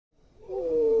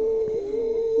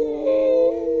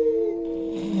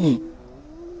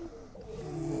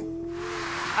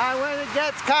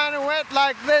kind of wet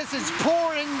like this. It's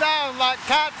pouring down like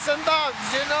cats and dogs,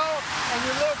 you know. And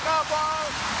you look up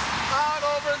out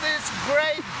over this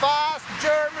great, vast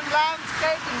German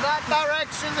landscape in that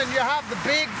direction, and you have the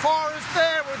big forest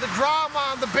there with the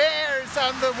drama and the bears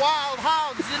and the wild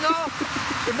hogs, you know.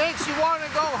 It makes you want to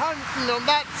go hunting on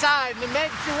that side, and it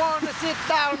makes you want to sit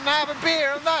down and have a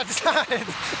beer on that side.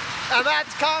 And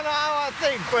that's kind of how I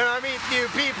think when I meet new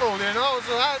people, you know.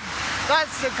 So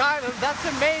that's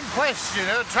the main question, you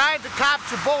know, trying to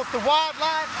capture both the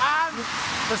wildlife and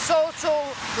the social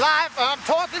life. I'm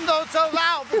talking though so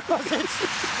loud because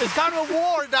it's kind of a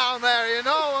war down there, you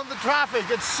know, on the traffic.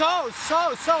 It's so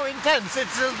intense.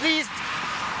 It's at least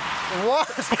one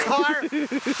car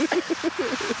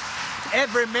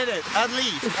every minute, at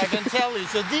least, I can tell you.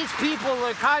 So these people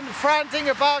are kind of frantic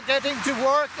about getting to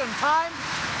work on time,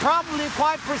 probably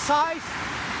quite precise,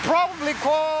 probably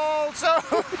also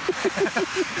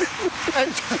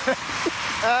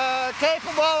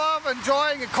capable of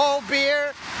enjoying a cold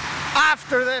beer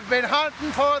after they've been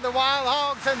hunting for the wild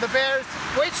hogs and the bears,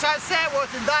 which I said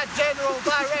was in that general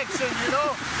direction, you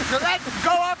know. So let's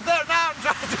go up there now and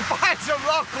try to find some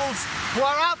locals who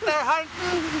are out there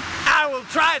hunting. I will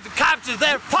try to capture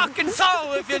their fucking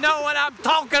soul, if you know what I'm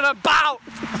talking about.